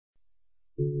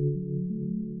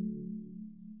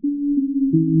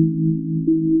This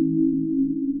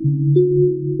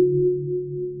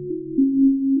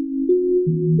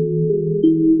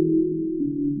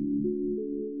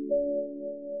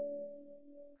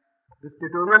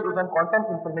tutorial is on quantum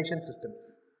information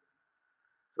systems.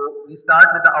 So we start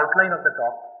with the outline of the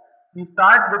talk. We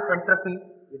start with entropy,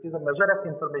 which is a measure of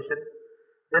information.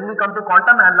 Then we come to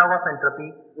quantum analog of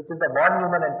entropy, which is the von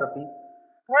Neumann entropy.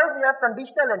 Third, we have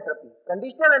conditional entropy.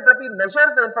 Conditional entropy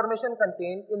measures the information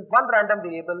contained in one random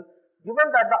variable, given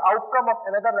that the outcome of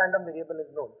another random variable is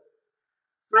known.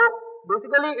 So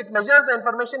basically, it measures the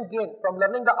information gained from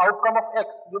learning the outcome of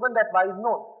x, given that y is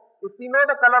known. If we know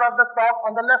the color of the sock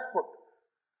on the left foot,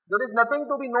 there is nothing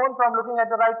to be known from looking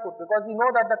at the right foot, because we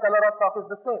know that the color of sock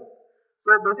is the same. So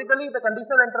basically, the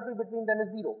conditional entropy between them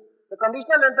is 0. The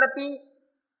conditional entropy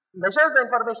measures the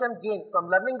information gained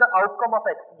from learning the outcome of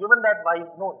x, given that y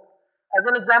is known. As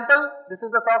an example, this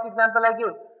is the sock example I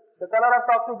gave. The color of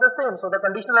socks is the same, so the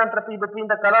conditional entropy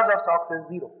between the colors of socks is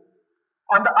 0.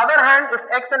 On the other hand, if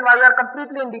x and y are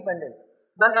completely independent,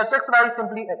 then hxy is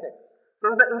simply hx.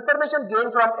 Since the information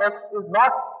gained from x is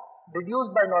not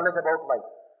deduced by knowledge about y.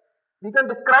 We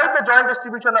can describe the joint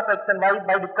distribution of x and y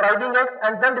by describing x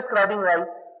and then describing y,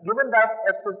 given that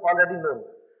x is already known.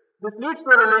 This leads to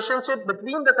a relationship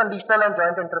between the conditional and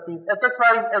joint entropies.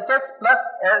 hxy is hx plus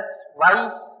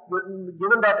hy,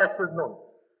 given that x is known.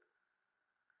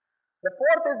 The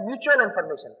fourth is mutual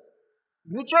information.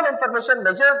 Mutual information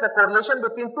measures the correlation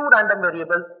between two random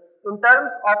variables in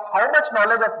terms of how much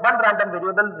knowledge of one random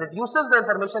variable reduces the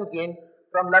information gained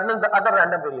from learning the other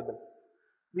random variable.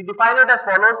 We define it as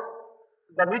follows.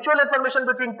 The mutual information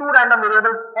between two random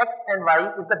variables x and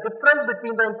y is the difference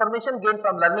between the information gained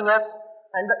from learning x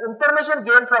and the information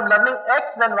gained from learning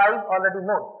x when y is already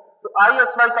known. So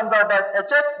ixy comes out as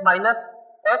hx minus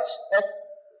hx,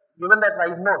 given that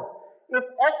y is known. If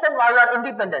x and y are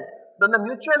independent, then the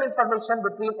mutual information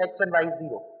between x and y is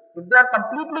 0. If they are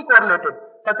completely correlated,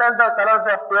 such as the colors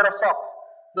of pair of socks,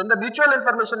 then the mutual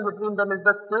information between them is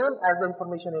the same as the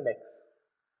information in x.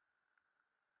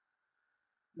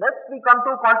 Next, we come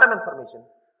to quantum information.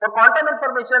 For quantum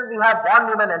information, we have von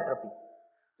Neumann entropy.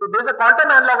 So there is a quantum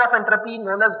analog of entropy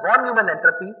known as von Neumann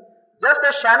entropy. Just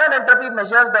as Shannon entropy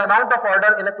measures the amount of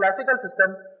order in a classical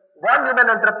system, von Neumann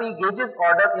entropy gauges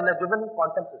order in a given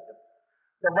quantum system.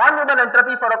 The von Neumann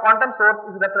entropy for a quantum source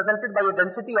is represented by a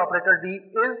density operator d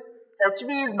is hv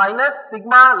is minus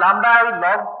sigma lambda I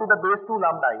log to the base 2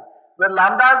 lambda I, where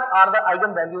lambdas are the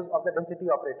eigenvalues of the density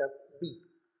operator d.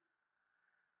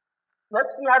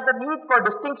 Next, we have the need for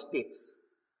distinct states.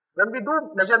 When we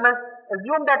do measurement,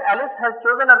 assume that Alice has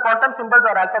chosen her quantum symbols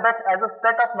or alphabets as a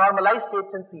set of normalized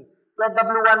states in C, ket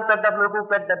W1, ket W2,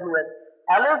 ket Wn.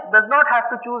 Alice does not have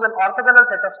to choose an orthogonal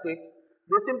set of states,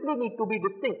 they simply need to be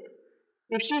distinct.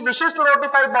 If she wishes to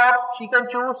notify Bob, she can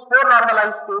choose 4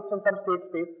 normalized states in some state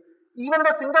space. Even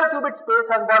the single qubit space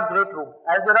has got great room,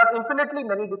 as there are infinitely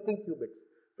many distinct qubits.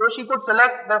 So she could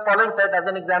select the following set as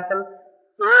an example.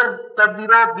 A is ket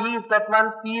 0, B is ket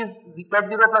 1, C is ket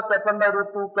 0 plus ket 1 by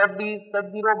root 2, ket B is ket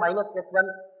 0 minus ket 1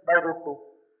 by root 2.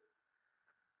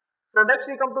 So next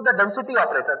we come to the density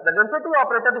operator. The density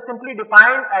operator is simply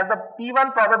defined as the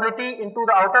P1 probability into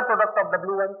the outer product of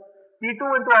W1, P2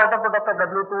 into outer product of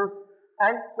W2s,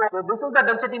 and so this is the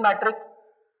density matrix.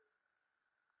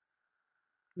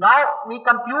 Now we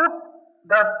compute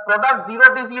the product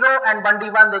 0d0 and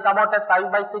 1d1, they come out as 5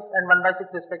 by 6 and 1 by 6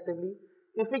 respectively.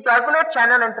 If we calculate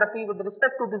Shannon entropy with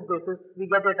respect to this basis, we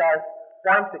get it as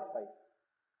 0.65.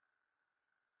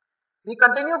 We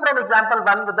continue from example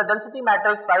 1 with the density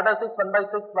matrix 5 by 6, 1 by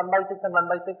 6, 1 by 6 and 1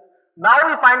 by 6. Now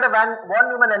we find the von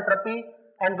Neumann entropy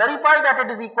and verify that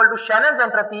it is equal to Shannon's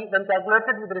entropy when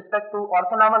calculated with respect to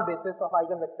orthonormal basis of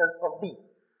eigenvectors of D.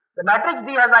 The matrix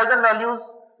D has eigenvalues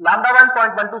lambda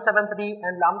 1 0.1273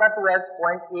 and lambda 2 as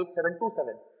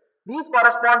 0.8727. These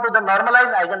correspond to the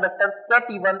normalized eigenvectors ket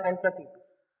E1 and ket E2.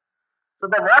 So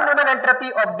the von Neumann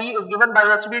entropy of D is given by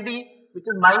HVD, which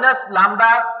is minus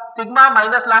lambda, sigma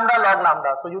minus lambda log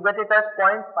lambda. So you get it as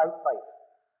 0.55.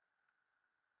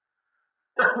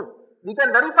 We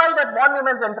can verify that von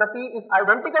Neumann's entropy is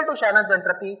identical to Shannon's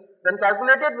entropy when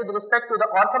calculated with respect to the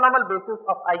orthonormal basis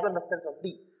of eigenvectors of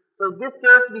D. So in this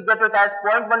case, we get it as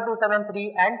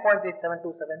 0.1273 and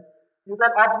 0.8727. You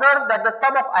can observe that the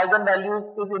sum of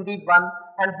eigenvalues is indeed 1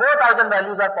 and both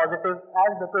eigenvalues are positive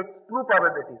as depicts true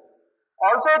probabilities.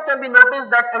 Also, it can be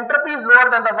noticed that entropy is lower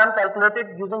than the one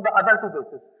calculated using the other two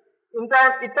bases.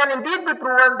 It can indeed be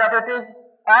proven that it is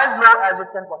as low as it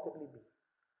can possibly be.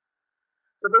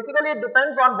 So basically, it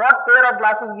depends on what pair of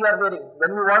glasses we are wearing.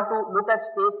 When we want to look at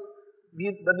states,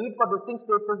 the need for distinct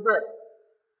states is there.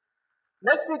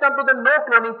 Next, we come to the no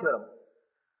cloning theorem.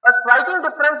 A striking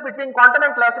difference between quantum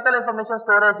and classical information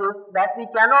storage is that we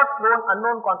cannot clone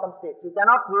unknown quantum states. We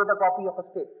cannot create a copy of a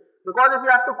state. Because if you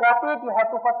have to copy it, you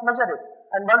have to first measure it.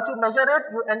 And once you measure it,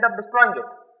 you end up destroying it.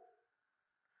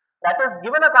 That is,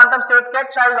 given a quantum state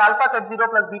ket psi is alpha ket 0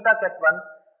 plus beta ket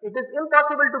 1, it is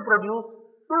impossible to produce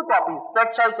two copies ket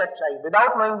psi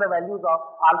without knowing the values of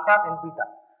alpha and beta.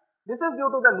 This is due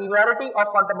to the linearity of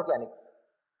quantum mechanics.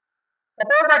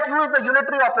 Suppose that U is a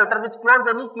unitary operator which clones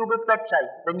any qubit ket psi,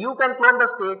 then you can clone the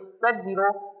states ket 0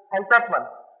 and ket 1.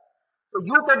 So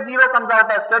U ket 0 comes out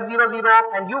as ket 0 0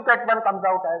 and U ket 1 comes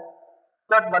out as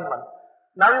ket 1 1.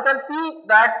 Now you can see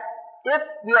that if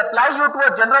we apply U to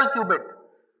a general qubit,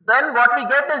 then what we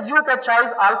get is U ket psi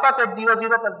is alpha ket 0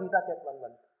 0 plus beta ket 1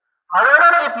 1. However,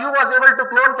 if U was able to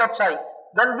clone ket psi,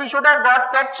 then we should have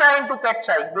got ket psi into ket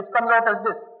psi, which comes out as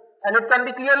this. And it can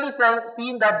be clearly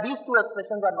seen that these two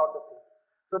expressions are not the same.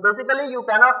 So basically, you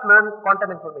cannot clone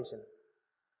quantum information.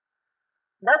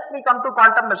 Next, we come to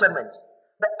quantum measurements.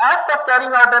 The act of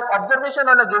carrying out an observation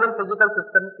on a given physical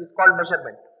system is called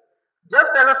measurement.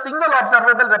 Just as a single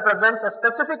observable represents a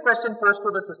specific question posed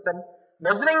to the system,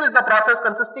 measuring is the process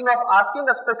consisting of asking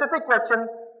a specific question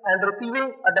and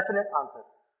receiving a definite answer.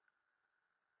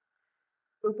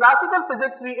 In classical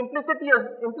physics, we implicitly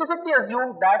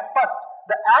assume that first,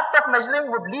 the act of measuring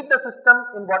would leave the system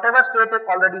in whatever state it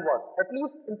already was, at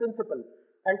least in principle.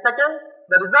 And second,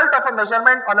 the result of a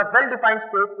measurement on a well-defined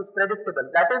state is predictable.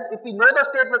 That is, if we know the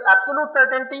state with absolute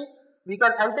certainty, we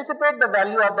can anticipate the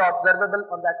value of the observable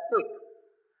on that state.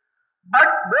 But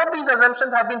both these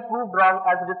assumptions have been proved wrong,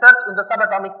 as research in the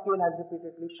subatomic scale has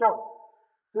repeatedly shown.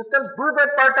 Systems do get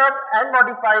perturbed and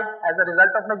modified as a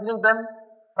result of measuring them.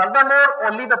 Furthermore,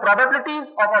 only the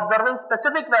probabilities of observing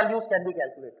specific values can be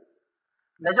calculated.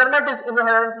 Measurement is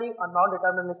inherently a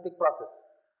non-deterministic process.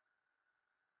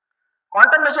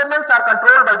 Quantum measurements are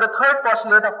controlled by the third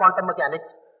postulate of quantum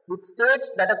mechanics, which states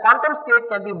that a quantum state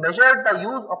can be measured by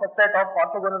use of a set of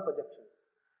orthogonal projections.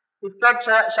 If ket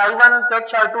psi 1, ket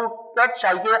psi 2, ket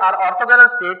psi k are orthogonal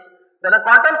states, then a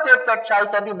quantum state ket psi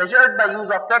can be measured by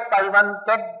use of ket phi 1,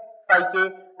 ket phi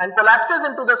k and collapses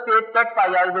into the state ket phi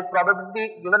I with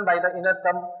probability given by the inner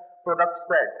sum product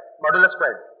squared, modulus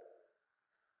squared.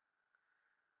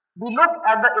 We look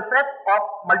at the effect of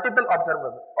multiple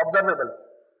observables.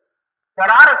 For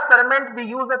our experiment, we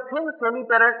use a thin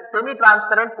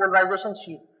semi-transparent polarization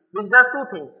sheet, which does two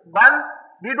things.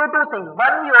 We do two things.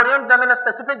 One, we orient them in a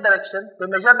specific direction.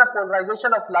 We measure the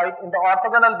polarization of light in the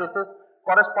orthogonal basis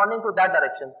corresponding to that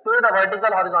direction, say the vertical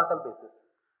horizontal basis.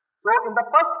 So, in the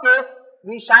first case,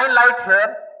 we shine light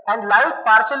here and light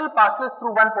partially passes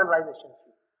through one polarization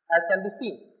sheet, as can be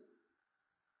seen.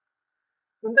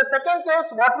 In the second case,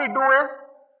 what we do is,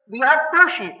 we have two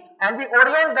sheets and we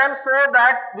orient them so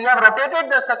that we have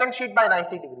rotated the second sheet by 90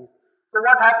 degrees. So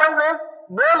what happens is,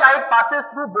 no light passes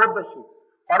through both the sheets.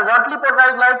 Horizontally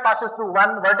polarized light passes through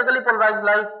one, vertically polarized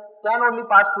light can only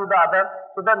pass through the other.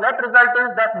 So the net result is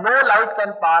that no light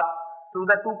can pass through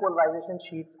the two polarization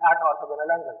sheets at orthogonal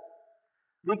angles.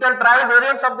 We can try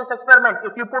variants of this experiment.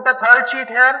 If you put a third sheet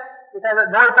here, it has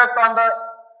no effect on the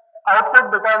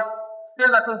output because still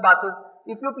nothing passes.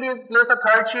 If you place a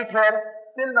third sheet here,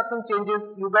 still nothing changes,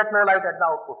 you get no light at the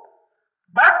output.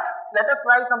 But let us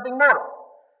try something more.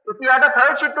 If we add a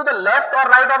third sheet to the left or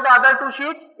right of the other two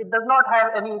sheets, it does not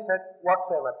have any effect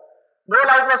whatsoever. No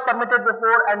light was permitted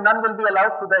before and none will be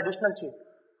allowed through the additional sheet.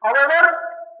 However,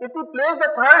 if we place the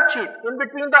third sheet in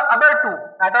between the other two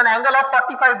at an angle of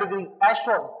 45 degrees as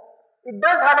shown, it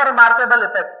does have a remarkable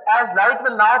effect as light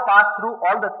will now pass through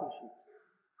all the three sheets.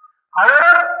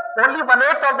 However, only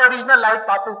 1/8 of the original light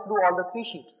passes through all the three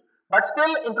sheets. But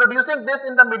still, introducing this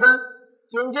in the middle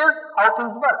changes how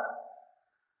things work.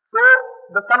 So,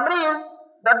 the summary is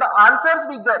that the answers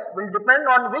we get will depend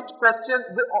on which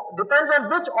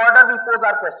order we pose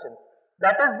our questions.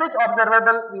 That is, which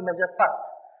observable we measure first.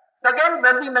 Second,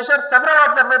 when we measure several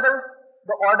observables,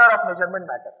 the order of measurement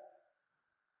matters.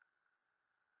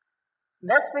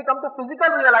 Next, we come to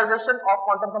physical realization of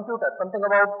quantum computers, something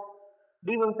about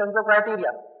De Vincenzo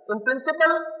criteria. In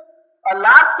principle, a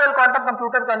large-scale quantum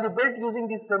computer can be built using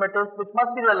these primitives, which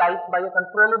must be realized by a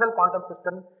controllable quantum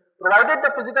system, provided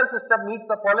the physical system meets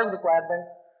the following requirements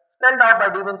spelled out by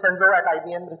De Vincenzo at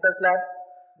IBM Research Labs.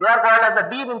 They are called as the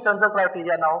De Vincenzo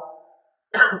criteria now.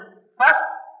 First,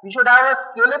 we should have a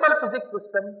scalable physics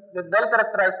system with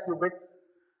well-characterized qubits.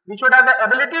 We should have the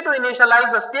ability to initialize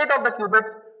the state of the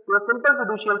qubits to a simple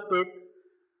fiducial state.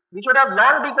 We should have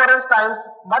long decoherence times,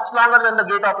 much longer than the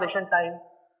gate operation time.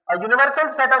 A universal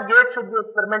set of gates should be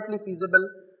experimentally feasible.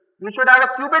 We should have a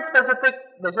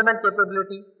qubit-specific measurement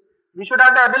capability. We should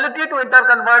have the ability to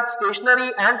interconvert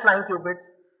stationary and flying qubits.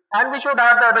 and we should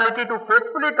have the ability to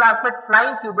faithfully transmit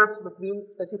flying qubits between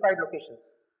specified locations.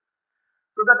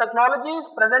 So the technologies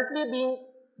presently being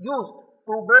used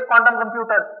to make quantum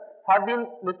computers have been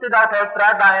listed out here: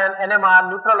 trapped ion, NMR,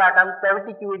 neutral atoms,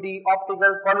 cavity QED,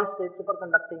 optical, solid state,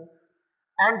 superconducting.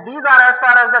 And these are, as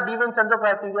far as the De-Vincenzo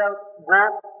criteria go,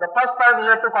 the first 5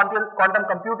 relate to quantum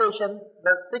computation,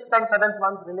 the 6th and 7th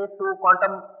ones relate to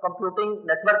quantum computing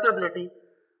networkability.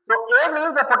 So A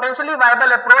means a potentially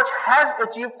viable approach has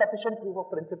achieved sufficient proof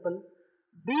of principle.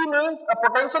 B means a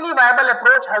potentially viable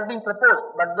approach has been proposed,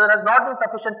 but there has not been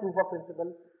sufficient proof of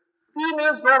principle. C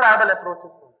means no viable approach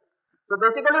is found. So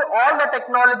basically all the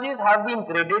technologies have been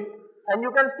graded, and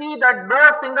you can see that no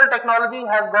single technology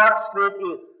has got straight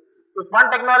A's. If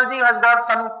one technology has got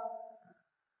some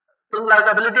thing like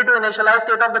ability to initialize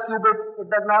state of the qubits, it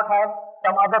does not have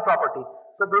some other property.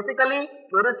 So basically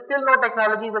there is still no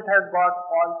technology which has got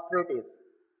all straight A's.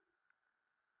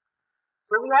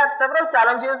 So we have several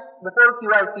challenges before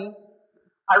QIP.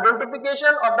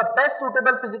 Identification of the best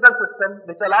suitable physical system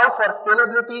which allows for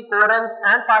scalability, coherence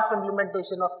and fast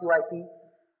implementation of QIP.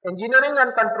 Engineering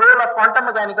and control of quantum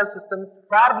mechanical systems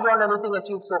far beyond anything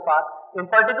achieved so far, in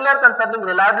particular concerning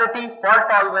reliability, fault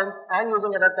tolerance and using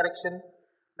error correction.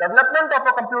 Development of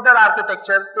a computer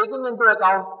architecture taking into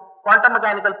account quantum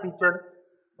mechanical features.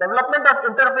 Development of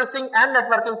interfacing and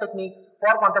networking techniques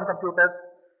for quantum computers.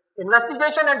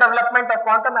 Investigation and development of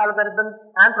quantum algorithms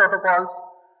and protocols.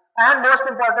 And most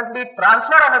importantly,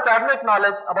 transfer of academic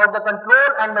knowledge about the control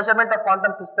and measurement of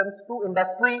quantum systems to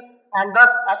industry, and thus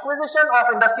acquisition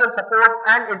of industrial support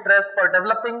and interest for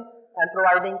developing and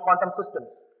providing quantum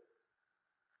systems.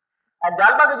 At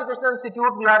Jalbagh Educational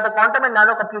Institute, we have the Quantum and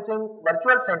Nano Computing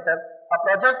Virtual Center, a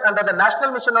project under the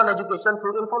National Mission on Education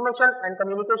through Information and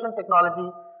Communication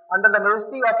Technology under the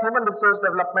Ministry of Human Resource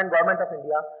Development, Government of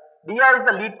India. DIA is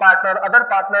the lead partner. Other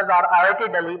partners are IIT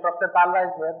Delhi, Professor Kalwa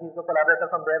is here, he is the collaborator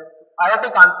from there.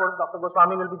 IIT Kanpur, Dr.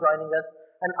 Goswami will be joining us,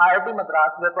 and IIT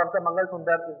Madras, where Professor Mangal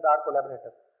Sundar is our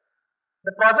collaborator.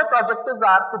 The project objectives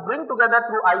are to bring together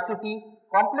through ICT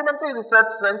complementary research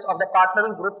strengths of the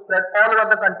partnering groups spread all over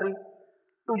the country,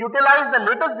 to utilize the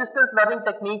latest distance learning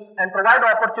techniques and provide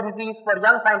opportunities for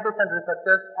young scientists and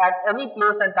researchers at any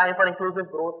place and time for inclusive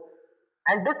growth,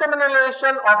 and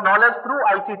dissemination of knowledge through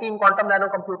ICT in quantum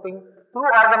nanocomputing through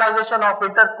organization of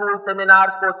inter-school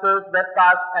seminars, courses,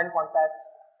 webcasts and contacts.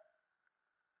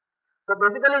 So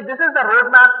basically this is the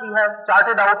roadmap we have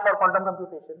charted out for quantum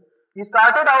computation. We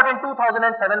started out in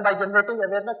 2007 by generating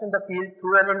awareness in the field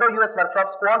through an Indo-US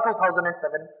workshop, Squad 2007,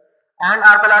 and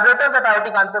our collaborators at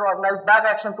IIT Kanpur organized Back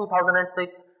Action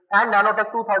 2006 and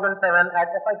Nanotech 2007 at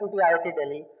FITT IIT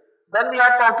Delhi. Then we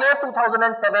had Conclave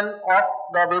 2007 of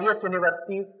the various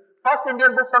universities. First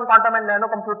Indian books on quantum and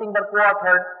nanocomputing were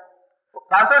co-authored.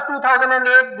 Kansas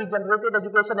 2008, we generated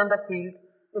education in the field.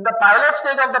 In the pilot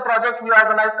stage of the project, we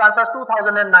organized Kansas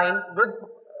 2009 with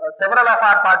several of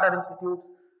our partner institutes.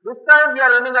 This time we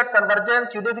are aiming at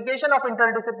convergence, unification of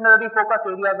interdisciplinary focus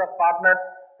areas of partners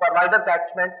for wider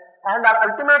catchment, and our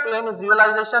ultimate aim is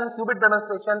realization, qubit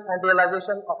demonstration and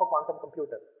realization of a quantum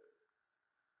computer.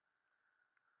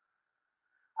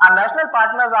 Our national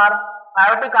partners are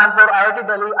IIT Kanpur, IIT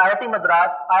Delhi, IIT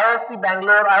Madras, IISc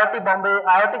Bangalore, IIT Bombay,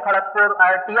 IIT Kharagpur,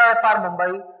 TIFR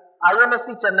Mumbai,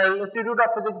 IMSc Chennai, Institute of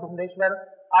Physics Bhubaneswar,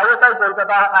 ISI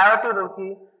Kolkata, IIT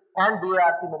Roorkee and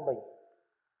DARC Mumbai.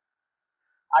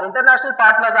 Our international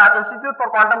partners are Institute for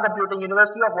Quantum Computing,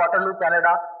 University of Waterloo,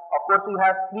 Canada. Of course, we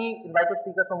have 3 invited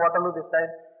speakers from Waterloo this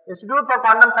time. Institute for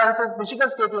Quantum Sciences,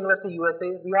 Michigan State University, USA.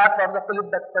 We have Professor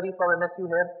Philip Duxbury from MSU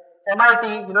here.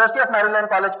 MIT, University of Maryland,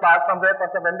 College Park, from where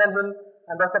Professor Wendell Hill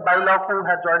and Professor Bylock, who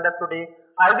have joined us today.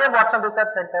 IBM Watson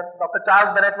Research Center, Dr.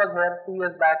 Charles Bennett was here 2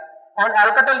 years back. And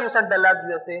Alcatel-Lucent Bell Labs,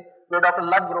 USA, where Dr.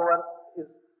 Lug Grover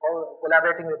is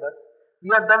collaborating with us. We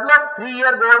have developed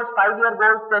 3-year goals, 5-year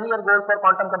goals, 10-year goals for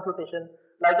quantum computation.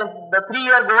 Like in the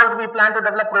 3-year goals, we plan to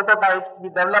develop prototypes.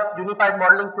 We develop unified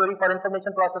modeling theory for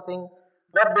information processing,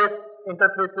 web-based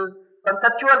interfaces,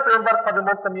 conceptual framework for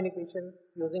remote communication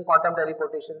using quantum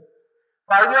teleportation.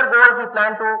 5-year goals, we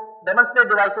plan to demonstrate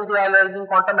devices realizing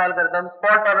quantum algorithms,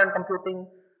 fault-tolerant computing,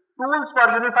 tools for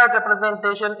unified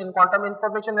representation in quantum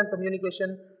information and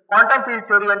communication, quantum field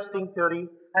theory and string theory,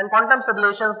 and quantum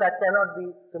simulations that cannot be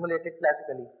simulated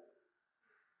classically.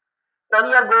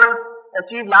 10-year goals: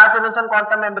 achieve large dimension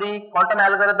quantum memory, quantum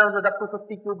algorithms with up to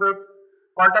 50 qubits,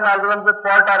 quantum algorithms with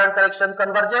fault tolerant correction,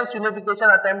 convergence unification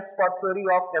attempts for theory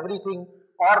of everything,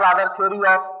 or rather theory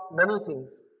of many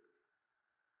things.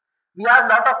 We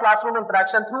have lot of classroom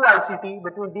interaction through ICT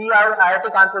between DI, IIT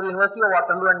Kanpur, University of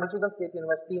Waterloo and Michigan State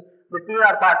University. Between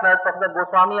our partners, Professor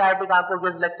Goswami, IIT Kanpur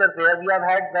gives lectures here. We have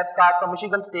had webcasts from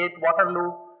Michigan State,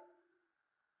 Waterloo.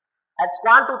 At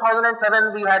SQUAN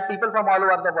 2007, we had people from all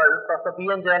over the world. Professor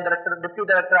B. N. Jain, Deputy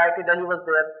Director IIT Delhi was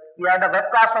there. We had a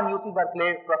webcast from UC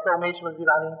Berkeley, Professor Umesh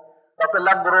Vazirani. Dr.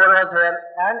 Lav Grover was here,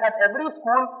 and at every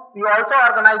school we also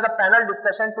organize a panel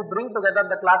discussion to bring together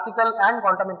the classical and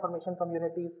quantum information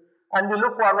communities, and we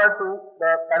look forward to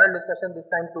the panel discussion this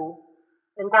time too.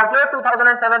 In Conclave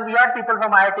 2007, we had people from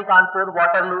IIT Kanpur,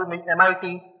 Waterloo,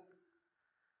 MIT.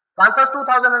 Kansas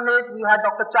 2008, we had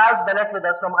Dr. Charles Bennett with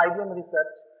us from IBM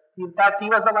Research. In fact, he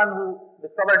was the one who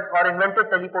discovered or invented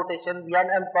teleportation. We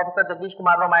had Professor Jagdish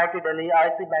Kumar from IIT Delhi,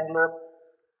 IIC Bangalore.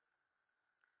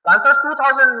 Kansas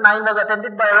 2009 was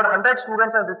attended by over 100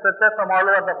 students and researchers from all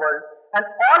over the world, and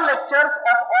all lectures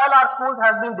of all our schools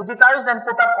have been digitized and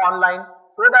put up online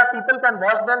so that people can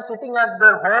watch them sitting at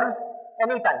their homes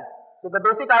anytime. So the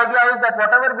basic idea is that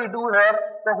whatever we do here,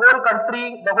 the whole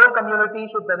country, the whole community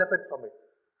should benefit from it.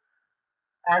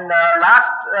 And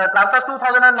Kansas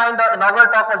 2009, the inaugural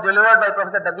talk was delivered by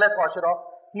Professor Douglas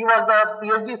Osheroff. He was the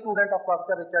PhD student of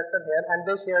Professor Richardson here, and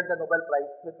they shared the Nobel Prize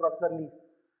with Professor Lee.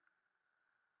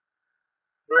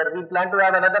 We plan to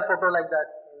have another photo like that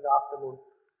in the afternoon.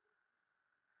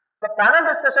 The panel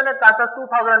discussion at Kansas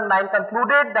 2009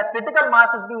 concluded that critical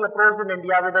mass is being approached in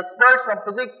India with experts from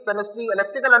physics, chemistry,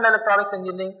 electrical and electronics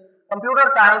engineering,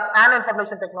 computer science and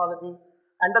information technology,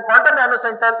 and the Quantum Nano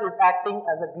Center is acting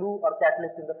as a glue or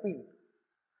catalyst in the field.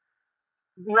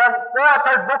 We have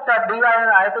co-authored books at DI and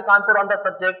IIT Kanpur on the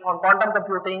subject on quantum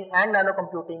computing and nano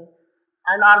computing.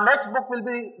 And our next book will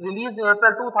be released in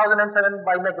April 2007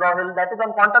 by McGraw-Hill, that is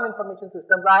on quantum information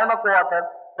systems. I am a co-author.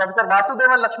 Professor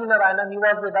Vasudevan Lakshmi Narayanan, he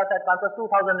was with us at Kansas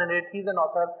 2008, he is an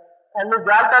author. And Ms.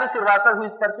 Dayalkari Srivastava, who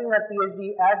is pursuing her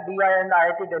PhD at DI and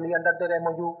IIT Delhi under their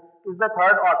MOU, is the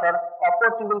third author. Of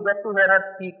course, you will get to hear her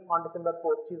speak on December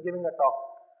 4th. She is giving a talk.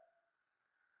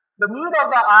 The need of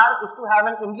the hour is to have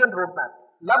an Indian roadmap.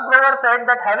 Lav Grover said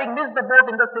that having missed the boat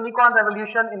in the Silicon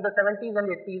Revolution in the 70s and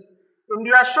 80s,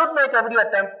 India should make every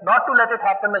attempt not to let it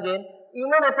happen again,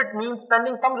 even if it means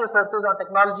spending some resources on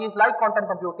technologies like quantum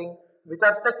computing, which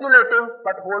are speculative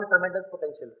but hold tremendous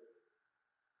potential.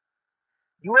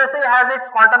 USA has its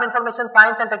Quantum Information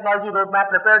Science and Technology Roadmap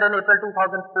prepared in April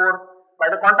 2004 by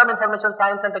the Quantum Information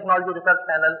Science and Technology Research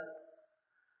Panel.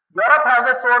 Europe has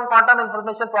its own Quantum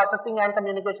Information Processing and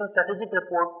Communication Strategic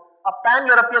Report, a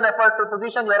pan-European effort to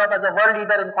position Europe as a world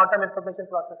leader in quantum information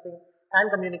processing and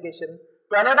communication.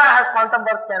 Canada has Quantum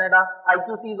Works Canada.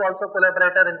 IQC is also a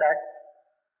collaborator in that.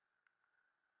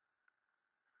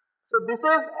 So this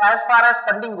is as far as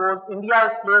funding goes. India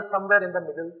is placed somewhere in the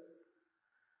middle.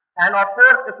 And of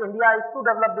course, if India is to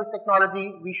develop this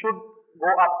technology, we should go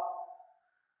up.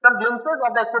 Some glimpses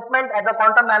of the equipment at the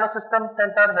Quantum Nanosystem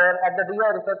Center here at the DI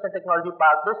Research and Technology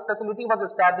Park. This facility was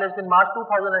established in March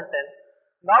 2010.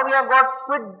 Now we have got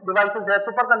SQUID devices here,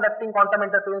 superconducting quantum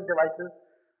interference devices,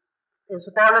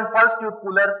 installed in pulse tube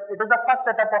coolers. It is the first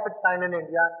setup of its kind in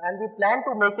India, and we plan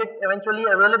to make it eventually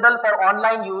available for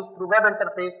online use through web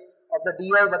interface of the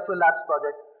DI Virtual Labs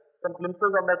project. Some glimpses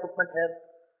of the equipment here,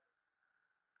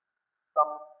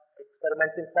 some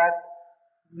experiments in fact.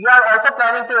 We are also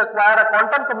planning to acquire a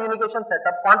quantum communication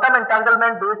setup, quantum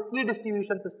entanglement based key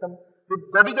distribution system with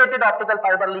dedicated optical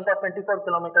fiber link of 24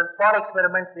 kilometers for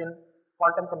experiments in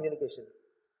quantum communication.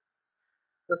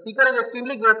 The speaker is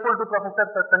extremely grateful to Professor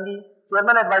Satsangi,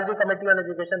 Chairman Advisory Committee on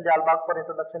Education, Jalbagh, for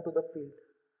introduction to the field.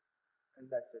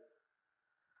 And that's it.